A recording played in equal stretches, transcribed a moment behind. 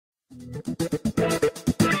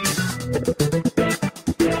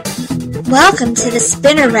Welcome to the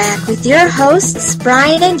Spinner Rack with your hosts,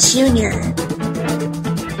 Brian and Junior.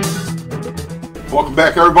 Welcome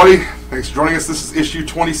back, everybody. Thanks for joining us. This is issue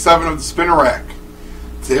 27 of the Spinner Rack.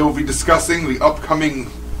 Today we'll be discussing the upcoming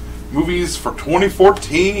movies for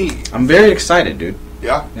 2014. I'm very excited, dude.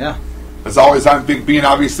 Yeah? Yeah. As always, I'm Big B, and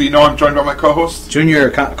obviously you know I'm joined by my co-host. Junior,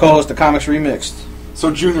 co-host of Comics Remixed.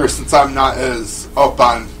 So, Junior, since I'm not as up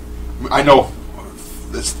on... I know...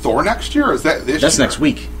 Is Thor next year, or is that this year? That's next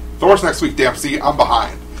week. Thor's next week. Damn, see, I'm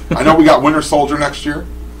behind. I know we got Winter Soldier next year.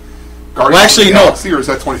 Well, actually, of the Galaxy, or is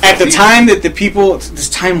that 2015? At the time that the people... This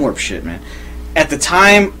time warp shit, man. At the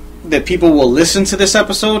time that people will listen to this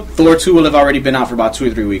episode, Thor 2 will have already been out for about 2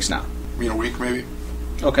 or 3 weeks now. You mean a week, maybe?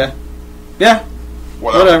 Okay. Yeah.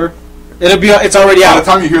 Whatever. It's already out. By the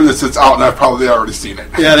time you hear this, it's out, and I've probably already seen it.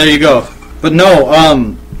 Yeah, there you go. But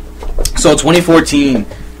no, so 2014,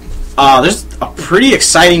 there's a pretty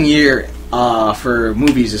exciting year for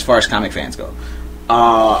movies as far as comic fans go.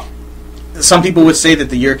 Some people would say that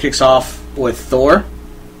the year kicks off with Thor.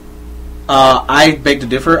 I beg to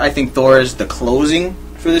differ. I think Thor is the closing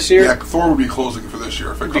for this year. Yeah, Thor would be closing for this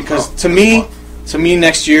year if it comes because out to me,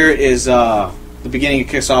 next year is the beginning. It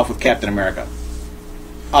kicks off with Captain America.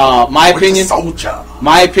 My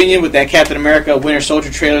opinion with that Captain America Winter Soldier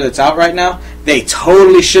trailer that's out right now, they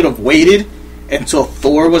totally should have waited until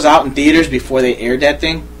Thor was out in theaters before they aired that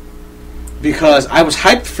thing. Because I was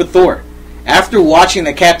hyped for Thor. After watching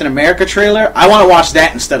the Captain America trailer, I want to watch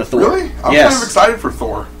that instead of Thor. Really? I'm kind of excited for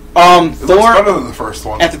Thor. Thor looks better than the first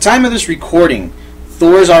one. At the time of this recording,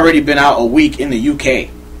 Thor's already been out a week in the UK.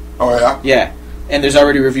 Oh, yeah? Yeah. And there's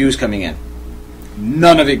already reviews coming in.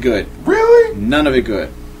 None of it good. Really? None of it good.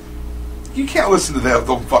 You can't listen to them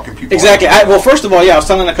fucking people. Exactly. Well, first of all, I was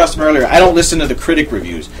telling a customer earlier, I don't listen to the critic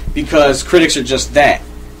reviews because critics are just that.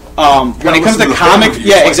 When it comes to comic,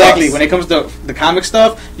 exactly. When it comes to the comic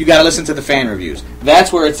stuff, you got to listen to the fan reviews.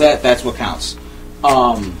 That's where it's at. That's what counts.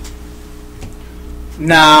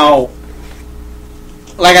 Now,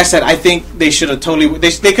 like I said, I think they should have totally.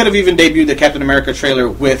 They could have even debuted the Captain America trailer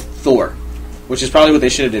with Thor, which is probably what they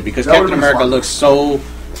should have did because Captain America looks so.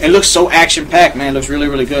 It looks so action packed, man. It looks really,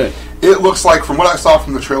 really good. It looks like, from what I saw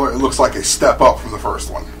from the trailer, it looks like a step up from the first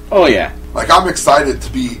one. Oh yeah. Like, I'm excited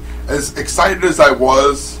to be as excited as I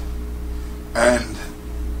was. And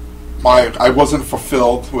I wasn't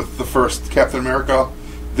fulfilled with the first Captain America.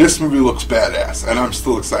 This movie looks badass, and I'm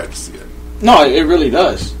still excited to see it. No, it really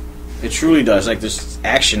does. It truly does. Like, there's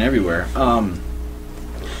action everywhere.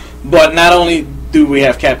 But not only do we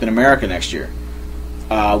have Captain America next year,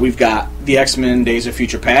 we've got the X-Men Days of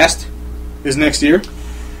Future Past is next year.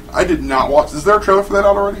 I did not watch. Is there a trailer for that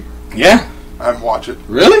out already? Yeah. I haven't watched it.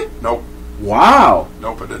 Really? Nope. Wow.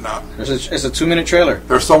 Nope, I did not. It's a 2-minute trailer.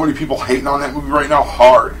 There's so many people hating on that movie right now.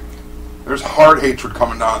 Hard. There's hard hatred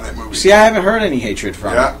coming down on that movie. See, I haven't heard any hatred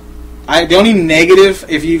from it. The only negative,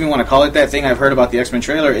 if you even want to call it that, thing I've heard about the X-Men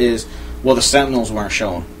trailer is, well, the Sentinels weren't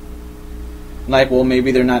shown. Like, well,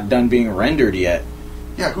 maybe they're not done being rendered yet.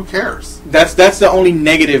 Yeah, who cares? That's the only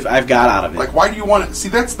negative I've got out of it. Like, why do you want to... See,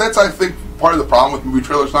 that's I think, part of the problem with movie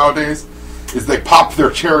trailers nowadays, is they pop their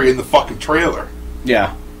cherry in the fucking trailer.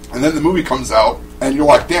 Yeah. And then the movie comes out, and you're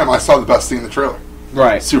like, damn, I saw the best thing in the trailer.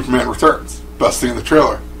 Right. Superman Returns. Best thing in the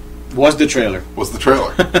trailer. Was the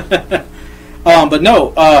trailer. But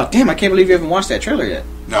no, damn, I can't believe you haven't watched that trailer yet.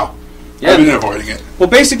 No. Yeah. I've been avoiding it. Well,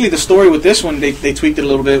 basically, the story with this one, they tweaked it a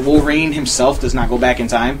little bit. Wolverine himself does not go back in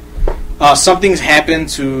time. Something's happened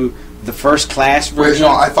to the First Class version. Wait,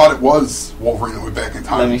 no, I thought it was Wolverine that went back in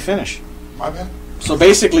time. Let me finish. My bad. So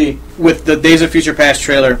basically, with the Days of Future Past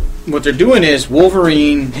trailer, what they're doing is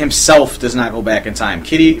Wolverine himself does not go back in time.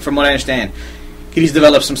 Kitty, from what I understand, Kitty's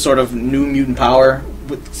developed some sort of new mutant power,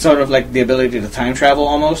 with sort of like the ability to time travel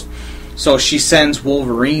almost. So she sends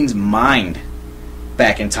Wolverine's mind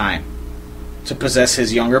back in time to possess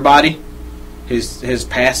his younger body, his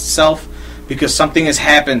past self, because something has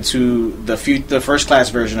happened to the First Class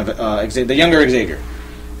version of the younger Xavier.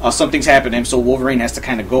 Something's happened to him, so Wolverine has to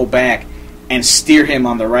kind of go back and steer him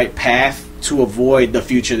on the right path to avoid the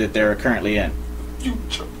future that they're currently in.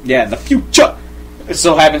 Future. Yeah, the future. It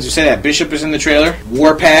so happens to say that Bishop is in the trailer,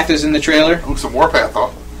 Warpath is in the trailer. Ooh, some Warpath,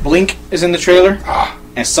 though. Blink is in the trailer,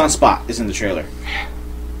 and Sunspot is in the trailer.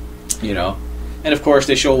 You know, and of course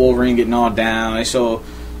they show Wolverine getting all down. They show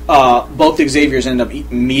both Xaviers end up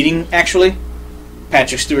meeting, actually.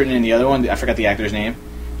 Patrick Stewart and the other one, I forgot the actor's name.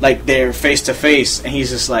 Like, they're face to face, and he's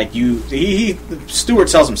just like, Stewart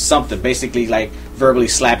tells him something, basically like verbally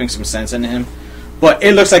slapping some sense into him. But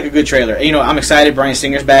it looks like a good trailer. You know, I'm excited. Bryan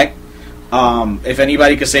Singer's back. If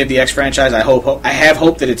anybody could save the X franchise, I have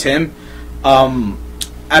hope that it's him.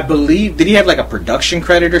 I believe, did he have like a production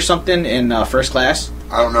credit or something in First Class?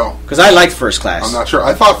 I don't know. Because I liked First Class. I'm not sure.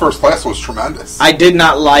 I thought First Class was tremendous. I did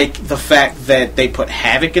not like the fact that they put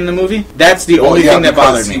Havoc in the movie. That's the only thing that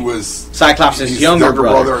bothered me. Cyclops' younger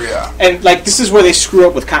brother. Yeah. And like this is where they screw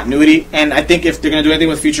up with continuity. And I think if they're going to do anything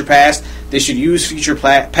with Future Past, they should use Future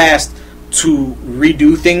Past to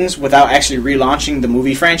redo things without actually relaunching the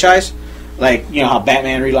movie franchise. Like, you know how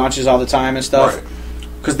Batman relaunches all the time and stuff. Right.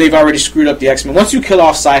 Because they've already screwed up the X-Men. Once you kill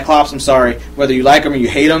off Cyclops, I'm sorry, whether you like him or you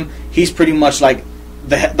hate him, he's pretty much like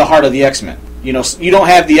the heart of the X-Men. You know, you don't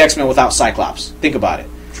have the X-Men without Cyclops. Think about it.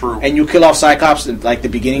 True. And you kill off Cyclops in like the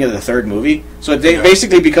beginning of the third movie, so it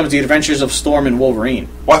basically becomes the adventures of Storm and Wolverine.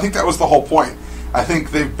 Well, I think that was the whole point. I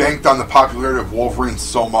think they've banked on the popularity of Wolverine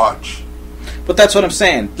so much. But that's what I'm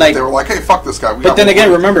saying. Like they were like, "Hey, fuck this guy." But then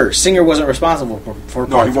again, remember, Singer wasn't responsible for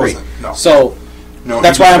no, part he 3. wasn't. No. So no,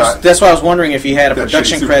 that's why I was wondering if he had a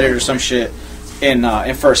production credit or some shit in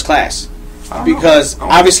First Class. Because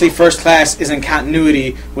obviously First Class is in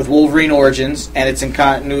continuity with Wolverine Origins, and it's in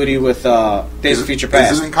continuity with Days of Future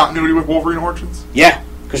Past. Is it in continuity with Wolverine Origins? Yeah,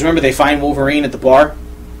 because remember they find Wolverine at the bar,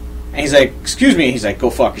 and he's like, "Excuse me," he's like, "Go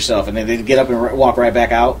fuck yourself," and then they get up and walk right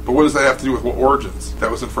back out. But what does that have to do with Origins?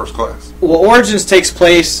 That was in First Class. Well, Origins takes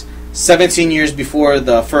place 17 years before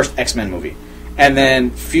the first X-Men movie. And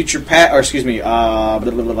then First Class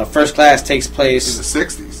takes place in the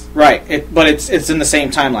 60s. Right, but it's in the same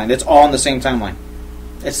timeline. It's all in the same timeline.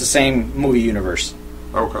 It's the same movie universe.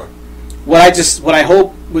 Okay. What I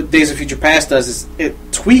hope what Days of Future Past does is it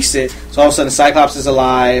tweaks it so all of a sudden Cyclops is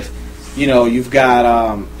alive. You know, you've got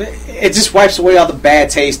it just wipes away all the bad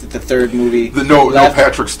taste at the third movie. No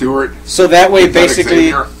Patrick Stewart. So that way,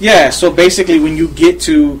 basically, So basically, when you get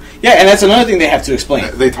to and that's another thing they have to explain.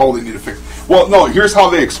 They totally need to fix. Well, no. Here's how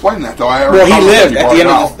they explain that, though. He lived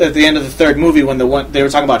at the end of the third movie when they were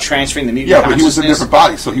talking about transferring the mutant but he was in a different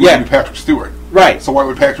body, so he wouldn't be Patrick Stewart. Right. So why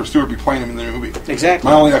would Patrick Stewart be playing him in the movie? Exactly.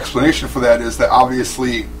 My only explanation for that is that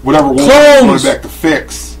obviously whatever Wolverine's going back to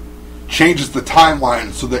fix changes the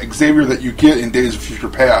timeline, so the Xavier that you get in Days of Future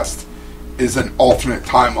Past is an alternate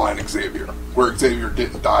timeline Xavier, where Xavier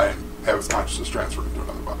didn't die and have his consciousness transferred into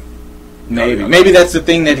another body. Maybe that's the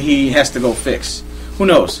thing that he has to go fix. Who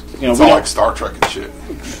knows? You know, it's all like Star Trek and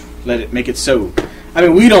shit. Make it so. I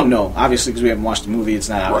mean, we don't know, obviously, because we haven't watched the movie. It's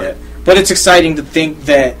not out yet. But it's exciting to think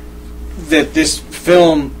that this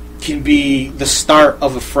film can be the start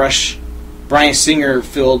of a fresh, Bryan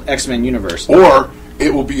Singer-filled X-Men universe. Or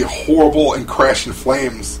it will be horrible and crash in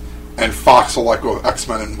flames, and Fox will let go of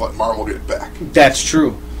X-Men and let Marvel get it back. That's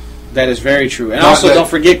true. That is very true. And also, don't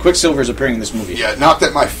forget, Quicksilver's appearing in this movie. Yeah, not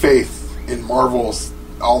that my faith in Marvel's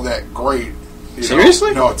all that great.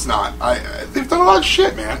 Seriously? No, it's not. They've done a lot of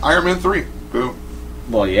shit, man. Iron Man 3. Boom.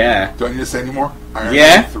 Well, yeah. Do I need to say any more? Iron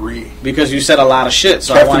Man 3. Because you said a lot of shit,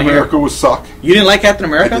 so Captain I want to hear. America was suck. You didn't like Captain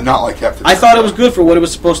America? I did not like Captain America. I thought it was good for what it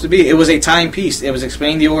was supposed to be. It was a timepiece. It was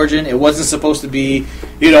explaining the origin. It wasn't supposed to be,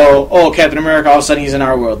 Captain America, all of a sudden he's in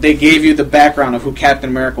our world. They gave you the background of who Captain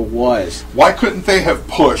America was. Why couldn't they have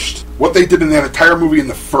pushed what they did in that entire movie in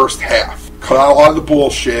the first half? Cut out a lot of the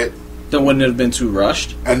bullshit. Then wouldn't it have been too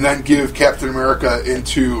rushed? And then give Captain America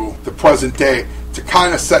into the present day to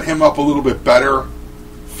kind of set him up a little bit better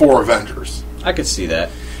for Avengers. I could see that.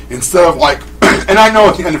 Instead of and I know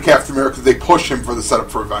at the end of Captain America they push him for the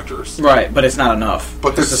setup for Avengers. Right, but it's not enough.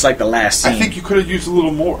 But this is like the last scene. I think you could have used a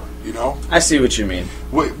little more, I see what you mean.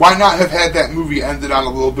 Why not have had that movie ended on a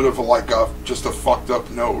little bit of just a fucked up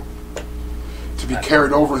note? To be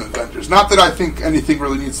carried over in Avengers. Not that I think anything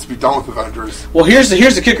really needs to be done with Avengers. Well, here's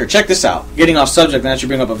the kicker. Check this out. Getting off subject, now that you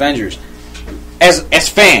bring up Avengers. As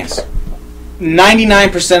fans,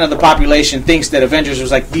 99% of the population thinks that Avengers was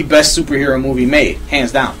like the best superhero movie made,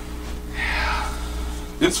 hands down.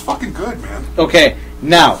 It's fucking good, man. Okay,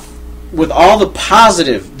 now, with all the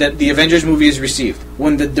positive that the Avengers movie has received,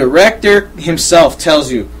 when the director himself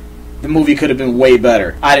tells you the movie could have been way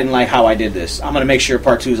better, I didn't like how I did this, I'm going to make sure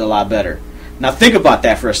part 2 is a lot better. Now think about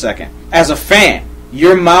that for a second. As a fan,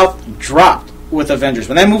 your mouth dropped with Avengers.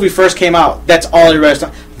 When that movie first came out, that's all you read.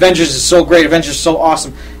 Avengers is so great. Avengers is so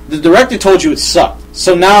awesome. The director told you it sucked.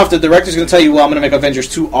 So now if the director's going to tell you, well, I'm going to make Avengers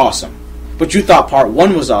 2 awesome. But you thought part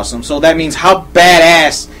 1 was awesome. So that means how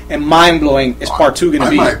badass and mind-blowing is part 2 going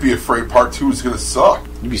to be? I might be afraid part 2 is going to suck.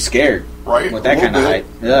 You'd be scared. Right? With that kind of hype.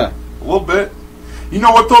 Yeah. A little bit. You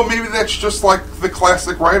know what, though? Maybe that's just like the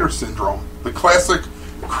classic writer syndrome. The classic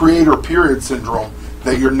creator period syndrome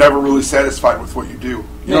that you're never really satisfied with what you do.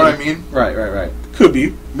 You know what I mean? Right. Could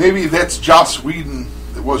be. Maybe that's Joss Whedon.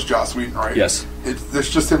 It was Joss Whedon, right? Yes. It's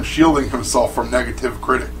just him shielding himself from negative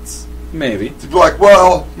critics. Maybe. To be like,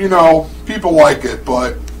 well, people like it,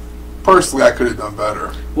 but personally I could have done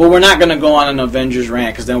better. Well, we're not going to go on an Avengers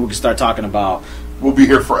rant, because then we can start talking about... We'll be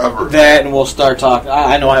here forever. That, and we'll start talking...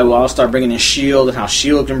 I know I will. I'll start bringing in S.H.I.E.L.D. and how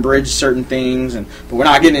S.H.I.E.L.D. can bridge certain things, but we're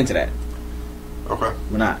not getting into that. Okay.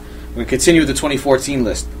 We're not. We're going to continue with the 2014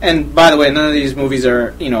 list. And, by the way, none of these movies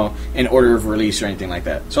are, in order of release or anything like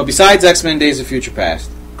that. So, besides X-Men Days of Future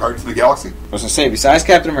Past... Guardians of the Galaxy? I was going to say, besides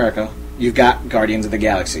Captain America, you've got Guardians of the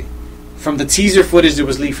Galaxy. From the teaser footage that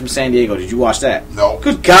was leaked from San Diego, did you watch that? No.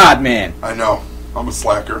 Good God, man. I know. I'm a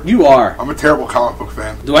slacker. You are. I'm a terrible comic book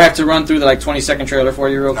fan. Do I have to run through the 20-second trailer for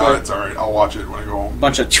you real quick? No, it's alright. I'll watch it when I go home.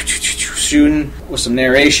 Bunch of shooting with some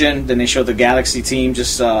narration. Then they show the Galaxy team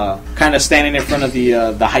just kind of standing in front of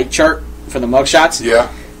the height chart for the mugshots.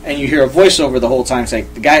 Yeah. And you hear a voiceover the whole time saying,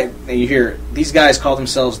 you hear, these guys call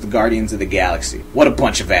themselves the Guardians of the Galaxy. What a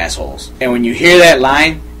bunch of assholes. And when you hear that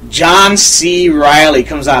line, John C. Reilly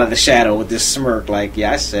comes out of the shadow with this smirk like,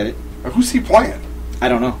 yeah, I said it. Who's he playing? I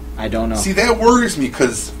don't know. See, that worries me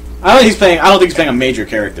because... I don't think he's playing a major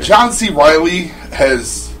character. John C. Reilly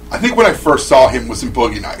has... I think when I first saw him was in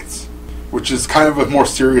Boogie Nights, which is kind of a more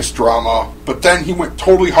serious drama, but then he went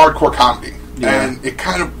totally hardcore comedy. Yeah. And it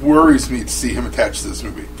kind of worries me to see him attached to this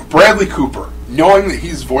movie. Bradley Cooper, knowing that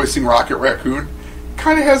he's voicing Rocket Raccoon,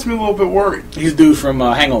 kind of has me a little bit worried. He's dude from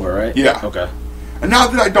Hangover, right? Yeah. Okay. And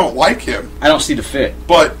not that I don't like him. I don't see the fit.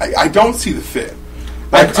 But I don't see the fit.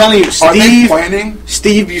 I'm telling you, Steve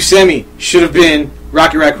Buscemi should have been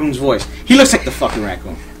Rocket Raccoon's voice. He looks like the fucking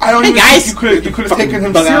raccoon. I don't even think you could have taken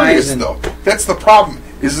him serious, though. That's the problem.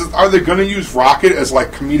 Are they going to use Rocket as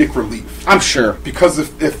comedic relief? I'm sure. Because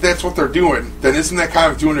if that's what they're doing, then isn't that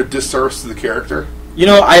kind of doing a disservice to the character?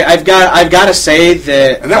 I've got to say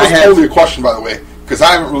that, and that was totally a question, by the way, because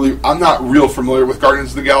I'm not real familiar with Guardians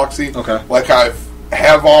of the Galaxy. Okay.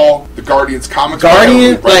 Have all the Guardians comics.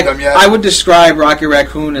 I would describe Rocket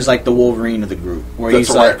Raccoon as the Wolverine of the group. Where That's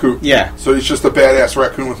he's a raccoon. Yeah. So he's just a badass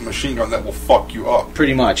raccoon with a machine gun that will fuck you up.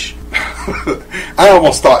 Pretty much. I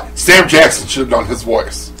almost thought Sam Jackson should have done his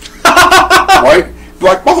voice. Right? Be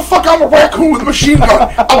like, motherfucker, I'm a raccoon with a machine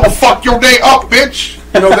gun. I'm gonna fuck your day up, bitch.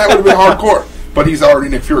 That would have been hardcore. But he's already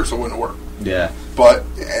Nick Fury, so it wouldn't work. Yeah. But,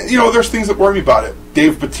 there's things that worry me about it.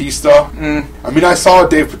 Dave Bautista. I mean, I saw a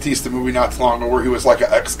Dave Bautista movie not too long ago where he was like an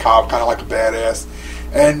ex-cop, kind of like a badass.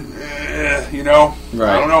 And, right.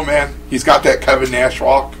 I don't know, man. He's got that Kevin Nash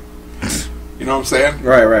walk. You know what I'm saying?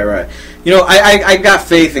 Right. I got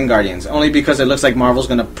faith in Guardians, only because it looks like Marvel's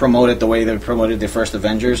going to promote it the way they promoted their first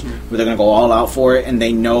Avengers, where they're going to go all out for it, and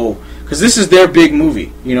they know... Because this is their big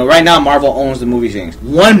movie. Right now, Marvel owns the movie things.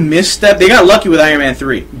 One misstep... They got lucky with Iron Man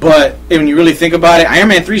 3. But when you really think about it, Iron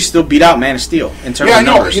Man 3 still beat out Man of Steel in terms of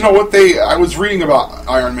numbers. You know what I was reading about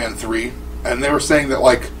Iron Man 3, and they were saying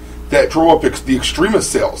that, that drove up the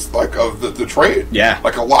extremist sales, of the trade. Yeah.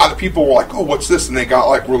 A lot of people were like, oh, what's this? And they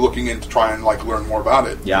got, we're looking in to try and, learn more about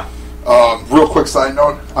it. Yeah. Real quick side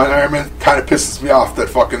note on Iron Man, kind of pisses me off that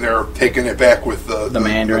fucking they're taking it back with the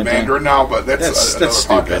Mandarin now, but that's another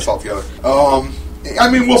podcast altogether. I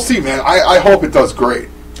mean, we'll see, man. I hope it does great.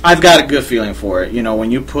 I've got a good feeling for it. When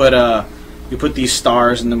you put these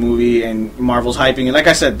stars in the movie and Marvel's hyping it, like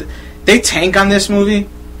I said, they tank on this movie,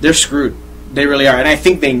 they're screwed. They really are, and I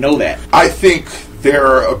think they know that. I think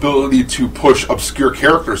their ability to push obscure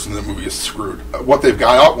characters in the movie is screwed. What they've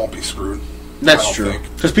got out won't be screwed. That's true.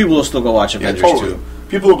 Because people will still go watch Avengers 2.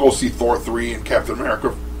 People will go see Thor 3 and Captain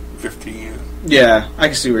America 15. Yeah, I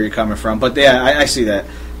can see where you're coming from. But yeah, I see that.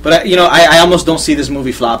 But, I almost don't see this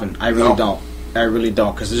movie flopping. I really don't. I really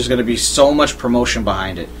don't. Because there's going to be so much promotion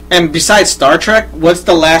behind it. And besides Star Trek, what's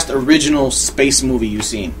the last original space movie you've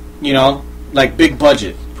seen? Big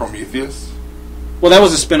budget. Prometheus? Well, that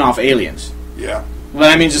was a spin-off Aliens. Yeah.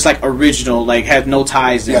 But I mean, just original, had no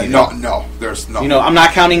ties in it. No, there's no. I'm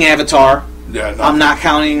not counting Avatar. Yeah, I'm not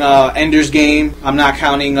counting Ender's Game. I'm not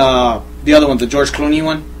counting the other one, the George Clooney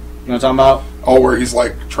one. You know what I'm talking about? Oh, where he's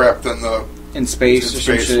trapped in space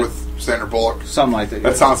with Sandra Bullock. Something like that.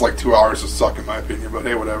 That sounds like 2 hours of suck in my opinion, but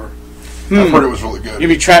hey, whatever. I've heard it was really good. You'd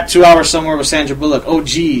be trapped 2 hours somewhere with Sandra Bullock. Oh,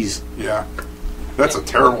 geez. Yeah, that's a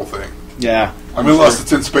terrible thing. Yeah. I mean, unless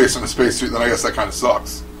it's in space in a spacesuit, then I guess that kind of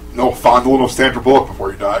sucks. No fondling of Sandra Bullock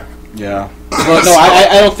before you die. Yeah. Well, no,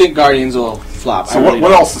 I don't think Guardians will flop. So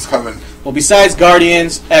what else is coming? Well, besides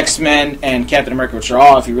Guardians, X-Men, and Captain America, which are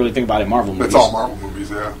all, if you really think about it, Marvel movies. It's all Marvel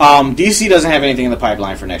movies, yeah. DC doesn't have anything in the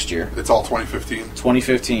pipeline for next year. It's all 2015.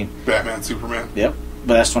 2015. Batman, Superman. Yep,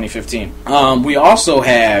 but that's 2015. We also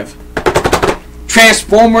have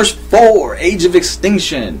Transformers 4, Age of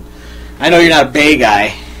Extinction. I know you're not a Bay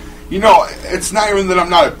guy. It's not even that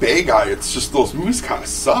I'm not a Bay guy. It's just those movies kind of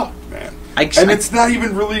suck, man. And it's not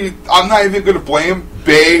even really... I'm not even going to blame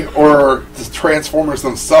Bay or the Transformers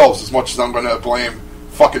themselves as much as I'm going to blame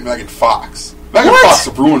fucking Megan Fox. Megan Fox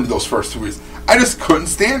ruined those first 2 movies. I just couldn't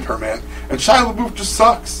stand her, man. And Shia LaBeouf just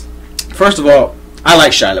sucks. First of all, I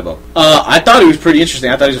like Shia LaBeouf. I thought he was pretty interesting.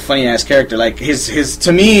 I thought he was a funny-ass character. Like,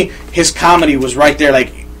 to me, his comedy was right there.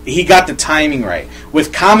 Like, he got the timing right.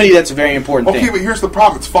 With comedy, that's a very important thing. Okay, but here's the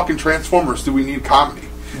problem. It's fucking Transformers. Do we need comedy?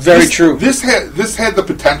 Very true. This had the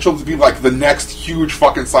potential to be like the next huge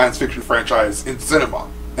fucking science fiction franchise in cinema.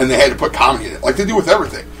 And they had to put comedy in it. Like they do with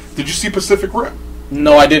everything. Did you see Pacific Rim?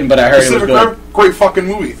 No, I didn't, but I heard Pacific it was good. Rim, great fucking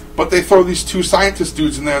movie. But they throw these 2 scientist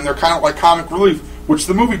dudes in there and they're kind of like comic relief, which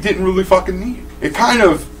the movie didn't really fucking need. It kind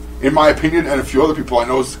of, in my opinion, and a few other people I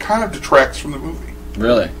know, kind of detracts from the movie.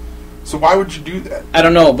 Really? So why would you do that? I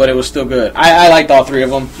don't know, but it was still good. I liked all 3 of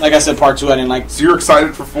them. Like I said, part 2 I didn't like. So you're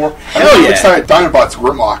excited for 4? Hell yeah. I'm excited. Dinobot's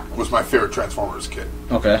Grimlock was my favorite Transformers kid.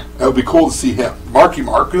 Okay. It would be cool to see him. Marky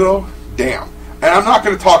Mark, though, damn. And I'm not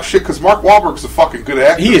going to talk shit because Mark Wahlberg's a fucking good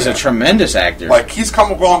actor. He is a tremendous actor. Like, he's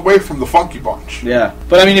come a long way from the Funky Bunch. Yeah.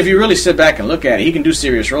 But, I mean, if you really sit back and look at it, he can do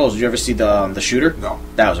serious roles. Did you ever see The Shooter? No.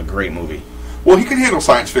 That was a great movie. Well, he can handle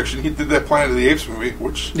science fiction. He did that Planet of the Apes movie,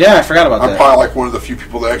 which... Yeah, I forgot about that. I'm probably like one of the few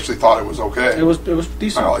people that actually thought it was okay. It was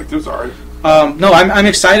decent. I liked it. It was alright. No, I'm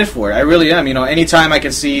excited for it. I really am. You know, anytime I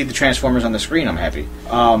can see the Transformers on the screen, I'm happy.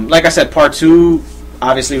 Like I said, part 2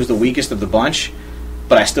 obviously was the weakest of the bunch,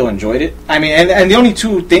 but I still enjoyed it. I mean, and the only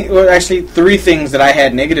 3 things that I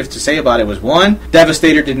had negative to say about it was 1,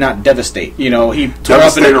 Devastator did not devastate. You know, he tore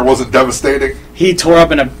Devastator wasn't devastating. He tore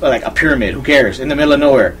up in a pyramid. Who cares? In the middle of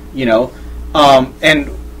nowhere. You know, and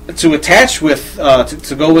to attach with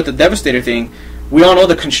to go with the Devastator thing. We all know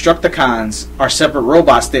the Constructicons are separate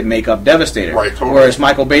robots that make up Devastator. Right, totally. Whereas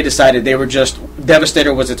Michael Bay decided they were just...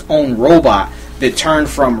 Devastator was its own robot that turned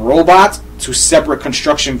from robots to separate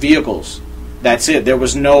construction vehicles. That's it. There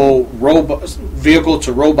was no vehicle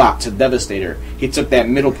to robot to Devastator. He took that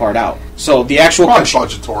middle part out. So the actual...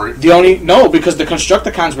 budgetary. No, because the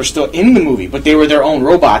Constructicons were still in the movie, but they were their own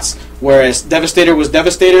robots, whereas Devastator was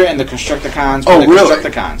Devastator and the Constructicons were the really?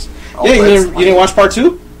 Constructicons. Oh, yeah, you didn't watch part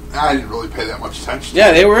 2? I didn't really pay that much attention.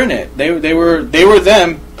 Yeah, they were in it. They were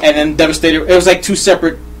them, and then Devastator. It was like 2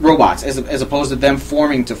 separate robots, as opposed to them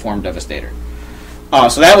forming to form Devastator.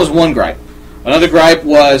 So that was one gripe. Another gripe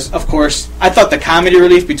was, of course, I thought the comedy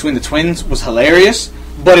relief between the twins was hilarious,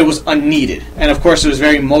 but it was unneeded. And of course, it was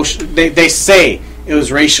very They say it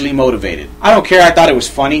was racially motivated. I don't care. I thought it was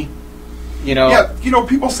funny. You know. Yeah, you know,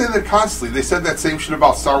 people say that constantly. They said that same shit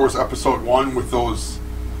about Star Wars Episode 1 with those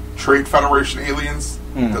Trade Federation aliens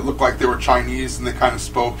that looked like they were Chinese and they kind of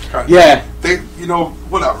spoke. They, you know,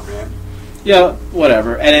 whatever, man. Yeah,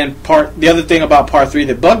 whatever. And then the other thing about part 3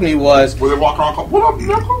 that bugged me was... Where they walk around going, what up,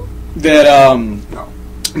 Knuckle? That,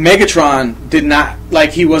 Megatron did not...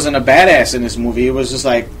 Like, he wasn't a badass in this movie. It was just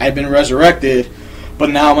like, I've been resurrected, but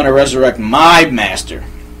now I'm going to resurrect my master,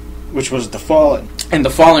 which was the Fallen. And the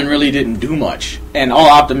Fallen really didn't do much. And all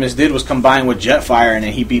Optimus did was combine with Jetfire, and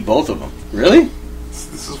then he beat both of them. Really?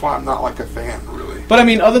 This is why I'm not like a fan, really. But I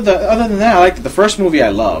mean, other than that, I liked it. The first movie I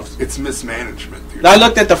loved. It's mismanagement, dude. I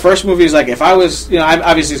looked at the first movie as like, if I was, you know,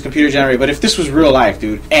 obviously it's computer generated, but if this was real life,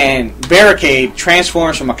 dude, and Barricade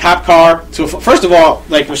transforms from a cop car to first of all,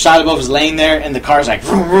 like when Shia LaBeouf is laying there and the car's like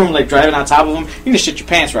vroom, vroom, like driving on top of him, you can just shit your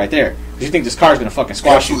pants right there because you think this car's gonna fucking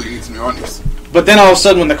squash you. Absolutely needs new onions. But then all of a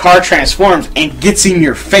sudden, when the car transforms and gets in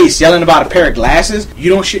your face, yelling about a pair of glasses, you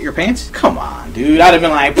don't shit your pants? Come on, dude. I'd have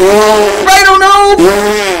been like, I don't know.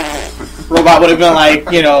 Robot would have been like,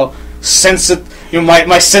 you know,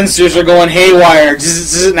 my sensors are going haywire.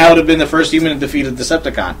 And that would have been the first human to defeat a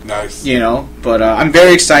Decepticon. Nice. You know, but I'm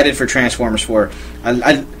very excited for Transformers 4.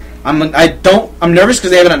 I'm nervous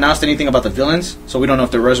because they haven't announced anything about the villains, so we don't know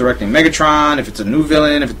if they're resurrecting Megatron, if it's a new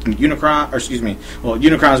villain, if it's Unicron, or excuse me, well,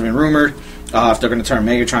 Unicron's been rumored. If they're going to turn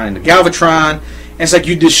Megatron into Galvatron. And it's like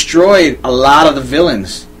you destroyed a lot of the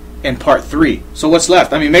villains in Part 3. So what's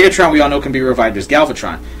left? I mean, Megatron, we all know, can be revived as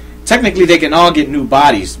Galvatron. Technically, they can all get new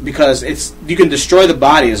bodies because you can destroy the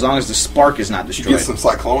body as long as the spark is not destroyed. You get some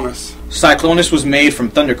Cyclonus. Cyclonus was made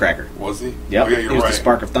from Thundercracker. Was he? Yep. Oh, yeah, you're he was right. the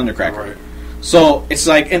spark of Thundercracker. You're right. So it's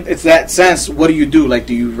like, it's that sense, what do you do? Like,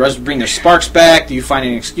 do you bring their sparks back? Do you find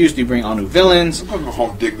an excuse? Do you bring all new villains? I'm going to go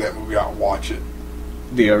home, dig that movie out, and watch it.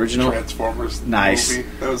 The original Transformers nice movie.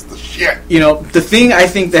 That was the shit. You know, the thing I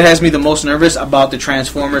think that has me the most nervous about the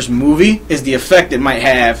Transformers movie is the effect it might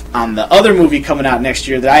have on the other movie coming out next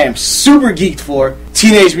year that I am super geeked for,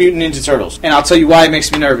 Teenage Mutant Ninja Turtles. And I'll tell you why it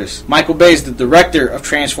makes me nervous. Michael Bay is the director of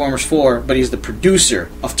Transformers 4, but he's the producer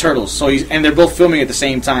of Turtles. So and they're both filming at the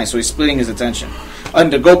same time, so he's splitting his attention.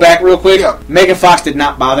 And to go back real quick, Megan Fox did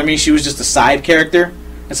not bother me. She was just a side character.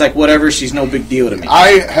 It's like, whatever, she's no big deal to me.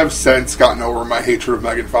 I have since gotten over my hatred of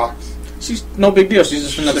Megan Fox. She's no big deal. She's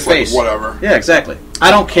just another face. Like, whatever. Yeah, exactly.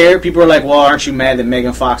 I don't care. People are like, well, aren't you mad that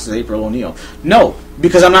Megan Fox is April O'Neil? No,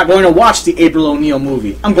 because I'm not going to watch the April O'Neil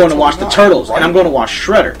movie. I'm going to watch the Turtles, and I'm going to watch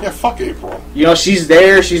Shredder. Yeah, fuck April. You know, she's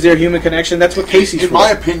there. She's their human connection. That's what Casey's for. In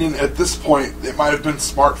my opinion, at this point, it might have been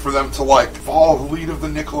smart for them to, like, follow the lead of the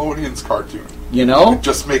Nickelodeon's cartoon. You know? And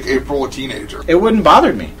just make April a teenager. It wouldn't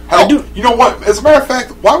bother me. Hell, you know what? As a matter of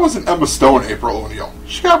fact, why wasn't Emma Stone April O'Neil?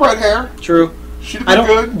 She got red hair. True. She'd be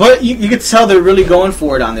good. But you can tell they're really going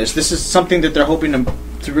for it on this. This is something that they're hoping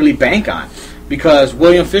to really bank on. Because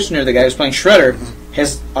William Fichtner, the guy who's playing Shredder,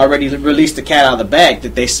 has already released the cat out of the bag.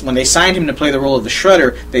 That when they signed him to play the role of the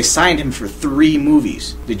Shredder, they signed him for 3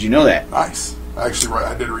 movies. Did you know that? Nice. Actually,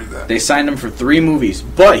 I did read that. They signed him for 3 movies.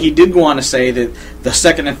 But he did go on to say that the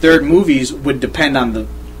second and third movies would depend on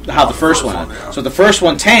how the first one. Yeah. So if the first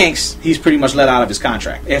one tanks, he's pretty much let out of his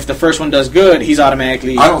contract. If the first one does good, he's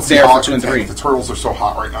automatically there for 2 and 3. The Turtles are so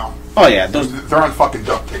hot right now. Oh yeah, they're on fucking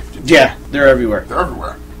duct tape. Yeah, they're everywhere. They're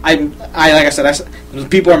everywhere. I like I said,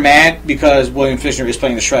 people are mad because William Fichtner is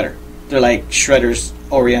playing the Shredder. They're like, Shredder's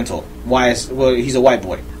Oriental. Well, he's a white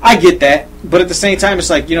boy. I get that, but at the same time, it's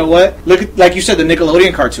like, you know what? Look at, like you said, the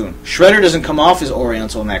Nickelodeon cartoon. Shredder doesn't come off as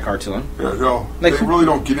Oriental in that cartoon. Yeah, no. Like, they really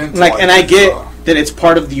don't get into and I get that it's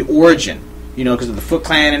part of the origin, you know, because of the Foot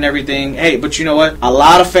Clan and everything. Hey, but you know what? A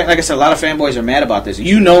lot of fanboys are mad about this.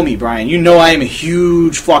 You know me, Brian. You know I am a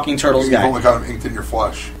huge fucking Turtles guy. You've only got him inked in your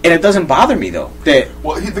flesh. And it doesn't bother me though that.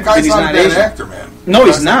 Well, the guy's not a bad actor, man. No,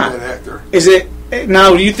 he's not. A bad actor. Is it?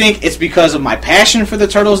 Now, do you think it's because of my passion for the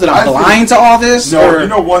Turtles that I'm blind to all this? No, you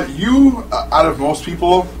know what? You, out of most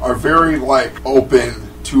people, are very, like, open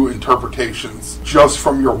to interpretations just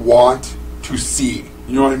from your want to see.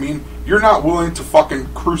 You know what I mean? You're not willing to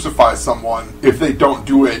fucking crucify someone if they don't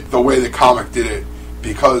do it the way the comic did it,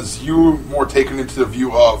 because you're more taken into the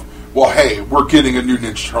view of, well, hey, we're getting a new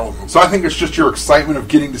Ninja Turtle movie. So I think it's just your excitement of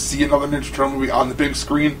getting to see another Ninja Turtle movie on the big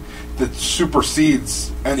screen that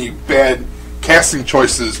supersedes any bad casting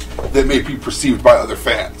choices that may be perceived by other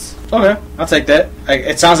fans. Okay, I'll take that.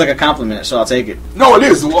 It sounds like a compliment, so I'll take it. No, it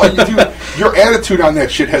is. Well, your attitude on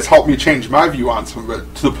that shit has helped me change my view on some of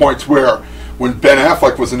it, to the point where when Ben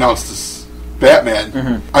Affleck was announced as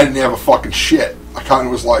Batman, I didn't have a fucking shit. I kind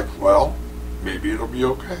of was like, well, maybe it'll be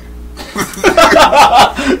okay.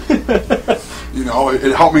 You know,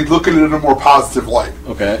 it helped me look at it in a more positive light.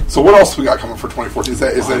 Okay. So what else we got coming for 2014? Is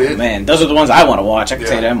that it? Man, those are the ones I want to watch. I can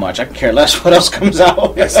tell you that much. I can care less what else comes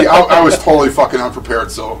out. Yeah, see, I was totally fucking unprepared,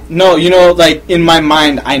 so... No, you know, like, in my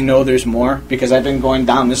mind, I know there's more, because I've been going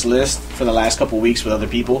down this list for the last couple weeks with other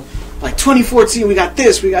people. Like, 2014, we got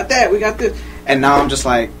this, we got that, we got this. And now I'm just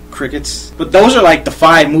like, crickets. But those are, like, the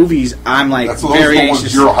 5 movies I'm, like, very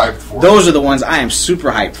anxious. Those are the ones you're hyped for. Those are the ones I am super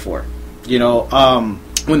hyped for. You know,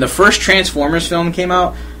 when the first Transformers film came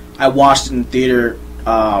out, I watched it in theater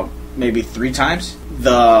maybe 3 times.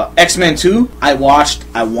 The X-Men 2, I watched,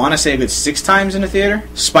 I want to say a good 6 times in the theater.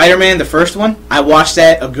 Spider-Man, the first one, I watched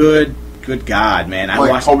that a good God, man. I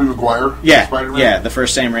watched Tobey Maguire? Yeah, Spider-Man? yeah, the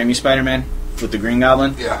first Sam Raimi Spider-Man with the Green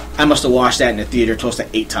Goblin. Yeah. I must have watched that in the theater close to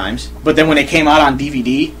 8 times. But then when it came out on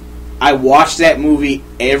DVD, I watched that movie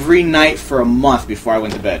every night for a month before I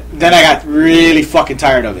went to bed. Then I got really fucking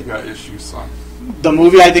tired of it. You got issues, son. The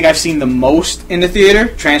movie I think I've seen the most in the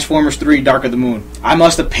theater, Transformers 3: Dark of the Moon. I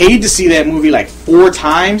must have paid to see that movie like 4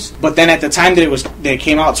 times, but then at the time that it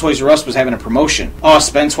came out, Toys R Us was having a promotion. Oh,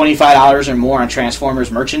 spend $25 or more on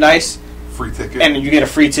Transformers merchandise. Free ticket. And you get a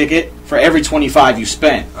free ticket for every $25 you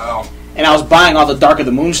spend. Oh. And I was buying all the Dark of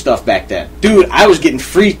the Moon stuff back then. Dude, I was getting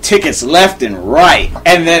free tickets left and right.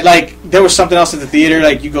 And then, like, there was something else at the theater.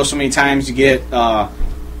 Like, you go so many times, you get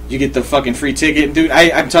the fucking free ticket. Dude,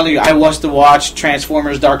 I'm telling you, I was to watch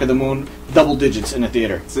Transformers Dark of the Moon double digits in the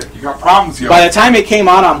theater. Sick. You got problems, yo. By the time it came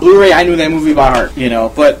out on Blu-ray, I knew that movie by heart, you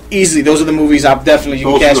know. But easily, those are the movies I'll definitely, you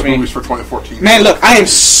can catch me. Those are the movies for 2014. Man, look, I am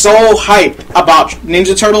so hyped about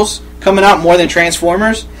Ninja Turtles coming out more than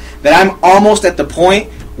Transformers that I'm almost at the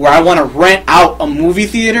point where I want to rent out a movie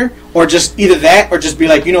theater, or just either that, or just be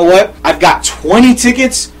like, you know what? I've got 20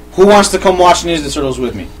 tickets who wants to come watch Ninja Turtles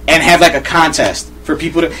with me? And have like a contest for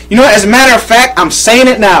people to... You know what, as a matter of fact, I'm saying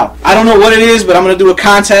it now. I don't know what it is, but I'm going to do a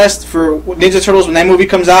contest for Ninja Turtles when that movie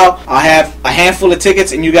comes out. I'll have a handful of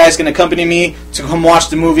tickets, and you guys can accompany me to come watch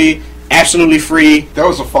the movie absolutely free. That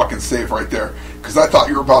was a fucking save right there. Because I thought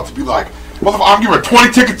you were about to be like, well, I'm giving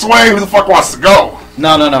 20 tickets away. Who the fuck wants to go?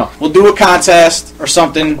 No. We'll do a contest or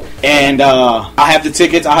something, and I'll have the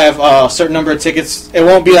tickets. I'll have a certain number of tickets. It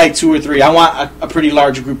won't be like 2 or 3. I want a pretty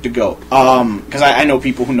large group to go. Because I know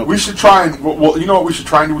people who know. We should try and, well, you know what we should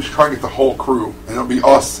try and do? We should try and get the whole crew. And it'll be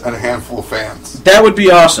us and a handful of fans. That would be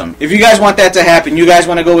awesome. If you guys want that to happen, you guys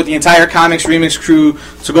want to go with the entire Comics Remix crew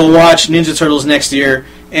to go watch Ninja Turtles next year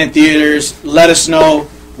in theaters, let us know.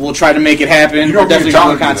 We'll try to make it happen. You don't definitely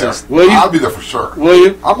do a contest. Will you? I'll be there for sure. Will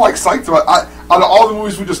you? I'm like psyched about it. Out of all the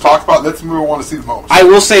movies we just talked about, that's the movie I want to see the most. I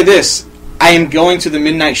will say this. I am going to the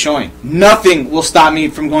midnight showing. Nothing will stop me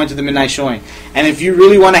from going to the midnight showing. And if you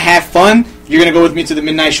really want to have fun, you're going to go with me to the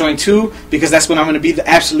midnight showing too, because that's when I'm going to be the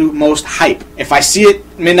absolute most hype. If I see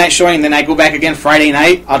it midnight showing and then I go back again Friday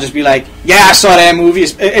night, I'll just be like, yeah, I saw that movie,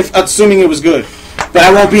 assuming it was good. But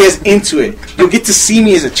I won't be as into it. You'll get to see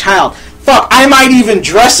me as a child. Fuck, I might even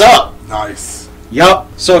dress up. Nice. Yup.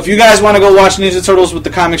 So if you guys want to go watch Ninja Turtles with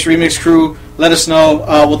the Comics Remix crew, let us know.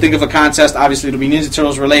 We'll think of a contest. Obviously, it'll be Ninja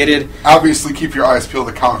Turtles related. Obviously, keep your eyes peeled.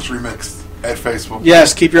 The Comics Remixed at Facebook.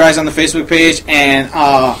 Yes, keep your eyes on the Facebook page and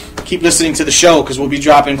keep listening to the show because we'll be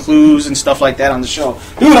dropping clues and stuff like that on the show.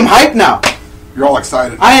 Dude, I'm hyped now. You're all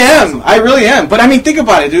excited. I am. I really am. But I mean, think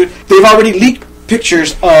about it, dude. They've already leaked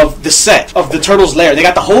pictures of the set of the Turtles' lair. They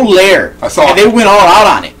got the whole lair. I saw and it. They went all out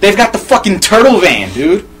on it. They've got the fucking turtle van,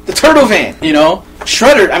 dude. The turtle van, you know?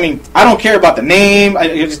 Shredder, I mean, I don't care about the name.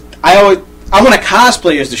 I want to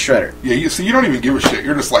cosplay as the Shredder. Yeah, you don't even give a shit.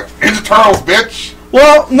 You're just like, Ninja Turtles, bitch.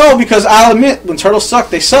 Well, no, because I'll admit, when Turtles suck,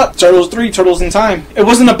 they suck. Turtles 3, Turtles in Time. It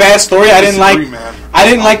wasn't a bad story. I didn't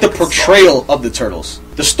like the portrayal of the Turtles.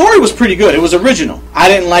 The story was pretty good. It was original.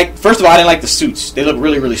 First of all, I didn't like the suits. They looked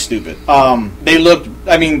really, really stupid.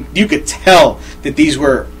 You could tell that these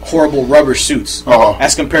were horrible rubber suits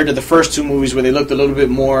as compared to the first 2 movies where they looked a little bit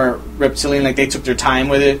more reptilian, like they took their time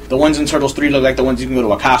with it. The ones in Turtles 3 look like the ones you can go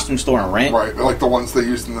to a costume store and rent. Right, like the ones they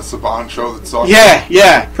used in the Saban show that sucked.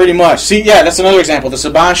 Yeah, pretty much. See, yeah, that's another example, the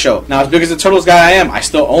Saban show. Now, as big as the Turtles guy I am, I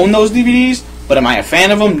still own those DVDs, but am I a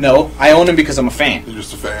fan of them? No. I own them because I'm a fan. You're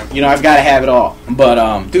just a fan. You know, I've got to have it all.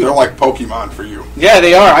 But, dude. They're like Pokemon for you. Yeah,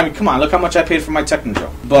 they are. I mean, come on, look how much I paid for my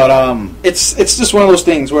Techno. But, it's just one of those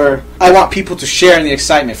things where I want people to share in the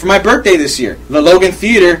excitement. For my birthday this year, the Logan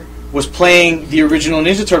Theater was playing the original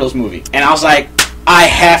Ninja Turtles movie. And I was like, I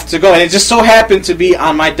have to go. And it just so happened to be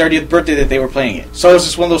on my 30th birthday that they were playing it. So it was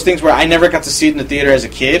just one of those things where I never got to see it in the theater as a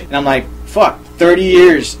kid. And I'm like, fuck, 30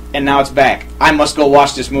 years and now it's back. I must go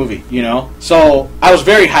watch this movie, you know? So I was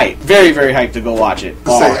very hyped. Very, very hyped to go watch it.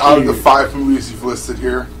 Out of the 5 movies you've listed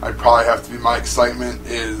here, I'd probably have to be, my excitement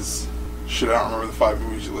is... Shit, I don't remember the 5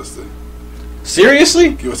 movies you listed. Seriously?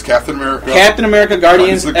 It was Captain America.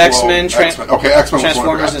 Guardians, X-Men, X-Men was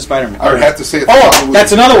Transformers, and Spider-Man. I would have to say it's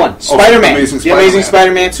that's another one. Spider-Man. The Amazing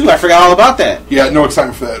Spider-Man 2. I forgot all about that. Yeah, no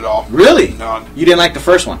excitement for that at all. Really? None. You didn't like the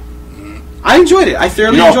first one? I enjoyed it. I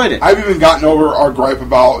thoroughly enjoyed it. I've even gotten over our gripe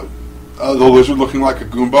about the lizard looking like a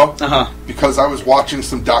Goomba. Because I was watching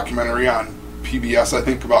some documentary on PBS, I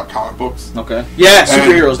think, about comic books. Okay. Yeah,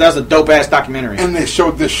 superheroes. That was a dope-ass documentary. And they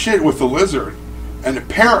showed this shit with the lizard. And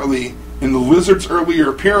apparently, in the lizard's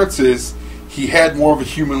earlier appearances, he had more of a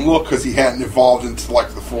human look because he hadn't evolved into, like,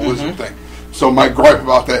 the full lizard thing. So my gripe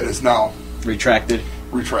about that is now... Retracted.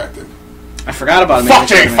 I forgot about him. Fuck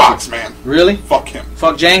Jamie Foxx, man. Really? Fuck him.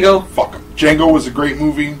 Fuck Django? Fuck him. Django was a great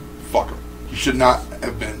movie. Fuck him. He should not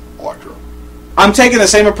have been Electro. I'm taking the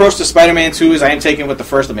same approach to Spider-Man 2 as I am taking with the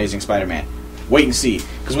first Amazing Spider-Man. Wait and see.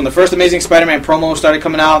 Because when the first Amazing Spider-Man promo started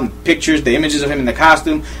coming out and pictures, the images of him in the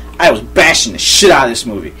costume, I was bashing the shit out of this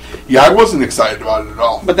movie. Yeah, I wasn't excited about it at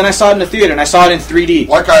all. But then I saw it in the theater, and I saw it in 3D.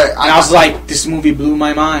 I was like, this movie blew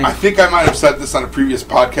my mind. I think I might have said this on a previous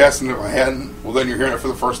podcast, and if I hadn't, well, then you're hearing it for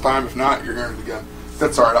the first time. If not, you're hearing it again.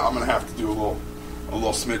 That's all right. I'm going to have to do a little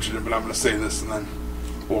smidge in it, but I'm going to say this, and then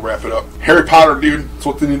we'll wrap it up. Harry Potter, dude, that's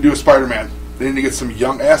what they need to do with Spider-Man. They need to get some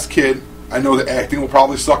young-ass kid. I know the acting will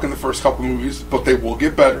probably suck in the first couple movies, but they will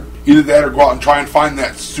get better. Either that or go out and try and find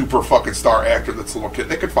that super fucking star actor that's a little kid.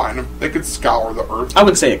 They could find him. They could scour the earth. I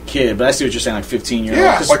wouldn't say a kid, but I see what you're saying, like 15-year-old.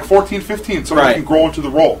 Yeah, like 14, 15, so he can grow into the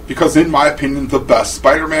role. Because in my opinion, the best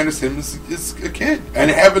Spider-Man is him is a kid. And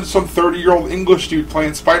having some 30-year-old English dude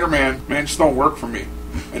playing Spider-Man, man, just don't work for me.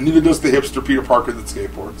 And neither does the hipster Peter Parker that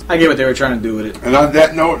skateboards. I get what they were trying to do with it. And on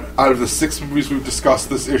that note, out of the 6 movies we've discussed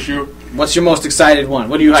this issue... What's your most excited one?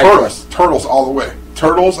 What do you hype for? Turtles all the way.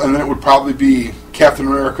 Turtles, and then it would probably be Captain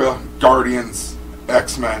America, Guardians,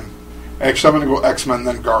 X-Men. Actually, I'm going to go X-Men,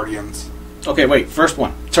 then Guardians. Okay, wait. First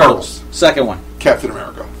one, Turtles. Second one, Captain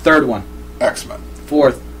America. Third one, X-Men.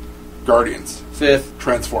 fourth, Guardians. fifth,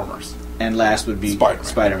 Transformers. and last would be Spider-Man.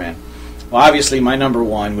 Spider-Man. Well, obviously, my number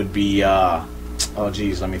one would be. Oh,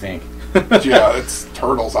 geez, let me think. Yeah, it's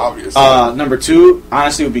Turtles, obviously. Number two,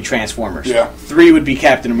 honestly, would be Transformers. Yeah. 3 would be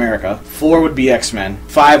Captain America. 4 would be X-Men.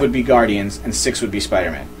 5 would be Guardians, and 6 would be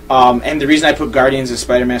Spider-Man. And the reason I put Guardians and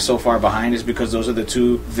Spider-Man so far behind is because those are the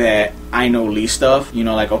two that I know least of. You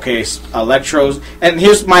know, like, okay, Electro's... And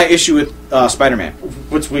here's my issue with Spider-Man,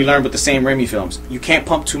 which we learned with the Sam Raimi films. You can't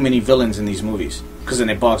pump too many villains in these movies, because then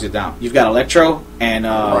it bogs it down. You've got Electro, and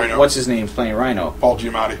what's his name playing Rhino? Paul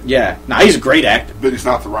Giamatti. Yeah. Now, he's a great actor. But he's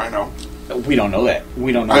not the Rhino. We don't know that.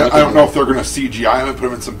 We don't know. I don't know if they're going to CGI him and put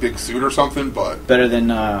him in some big suit or something, but... Better than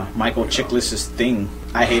Michael Chiklis's Thing.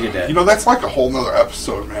 I hated that. You know, that's like a whole nother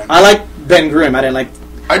episode, man. I like Ben Grimm. I didn't like...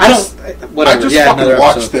 I just fucking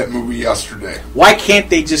watched that movie yesterday. Why can't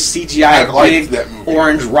they just CGI a big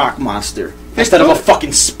orange rock monster instead of a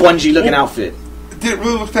fucking spongy-looking outfit? Did it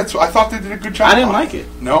really look that... I thought they did a good job. I didn't like it.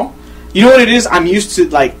 No? You know what it is? I'm used to,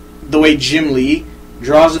 like, the way Jim Lee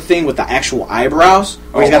draws a thing with the actual eyebrows,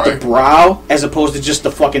 where he's got the brow, as opposed to just the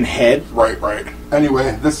fucking head. Right.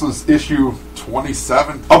 Anyway, this was issue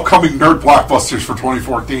 27. Upcoming nerd blockbusters for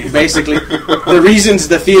 2014. Basically, the reasons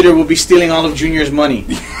the theater will be stealing all of Junior's money.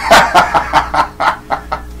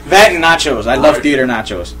 That and nachos. I love theater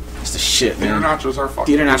nachos. It's the shit, man.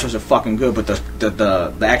 Theater nachos are fucking good, but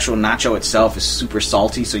the actual nacho itself is super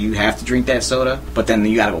salty, so you have to drink that soda. But then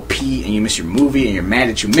you gotta go pee, and you miss your movie, and you're mad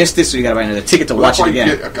that you missed it, so you gotta buy another ticket to watch it again.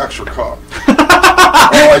 You get an extra cup.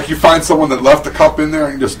 Or like you find someone that left the cup in there,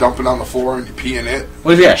 and you just dump it on the floor, and you pee in it.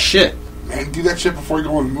 What if you got shit? Man, do that shit before you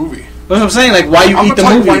go in the movie. That's what I'm saying. Like, why you eat the movie? I'm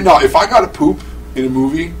gonna tell you right now, if I gotta poop in a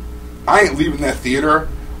movie, I ain't leaving that theater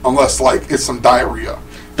unless like it's some diarrhea.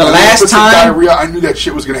 The last time diarrhea, I knew that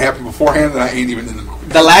shit was going to happen beforehand, and I ain't even in the movie.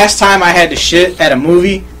 The last time I had to shit at a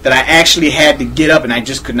movie that I actually had to get up and I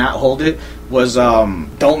just could not hold it was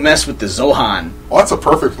Don't Mess with the Zohan. Well, that's a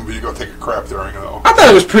perfect movie to go take a crap during, though. I thought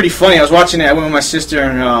it was pretty funny. I was watching it. I went with my sister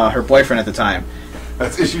and her boyfriend at the time.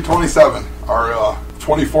 That's issue 27, our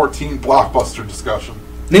 2014 blockbuster discussion.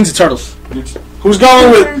 Ninja Turtles. Who's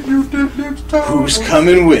going with? Who's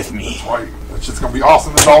coming with me? That's right. It's just going to be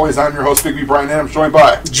awesome. As always, I'm your host, Big B. Brian Adams, joined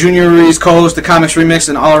by Junior Ruiz, co-host of Comics Remixed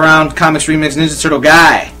and all-around Comics Remixed Ninja Turtle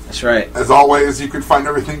guy. That's right. As always, you can find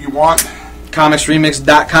everything you want.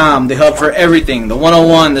 ComicsRemix.com, the hub for everything. The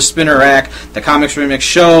 101, the Spinner Rack, the Comics Remix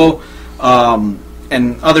show,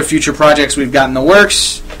 and other future projects we've got in the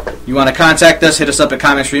works. You want to contact us, hit us up at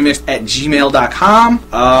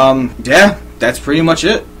comicsremix@gmail.com. Yeah, that's pretty much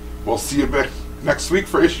it. We'll see you back next week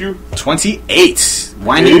for issue 28.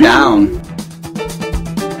 Winding down.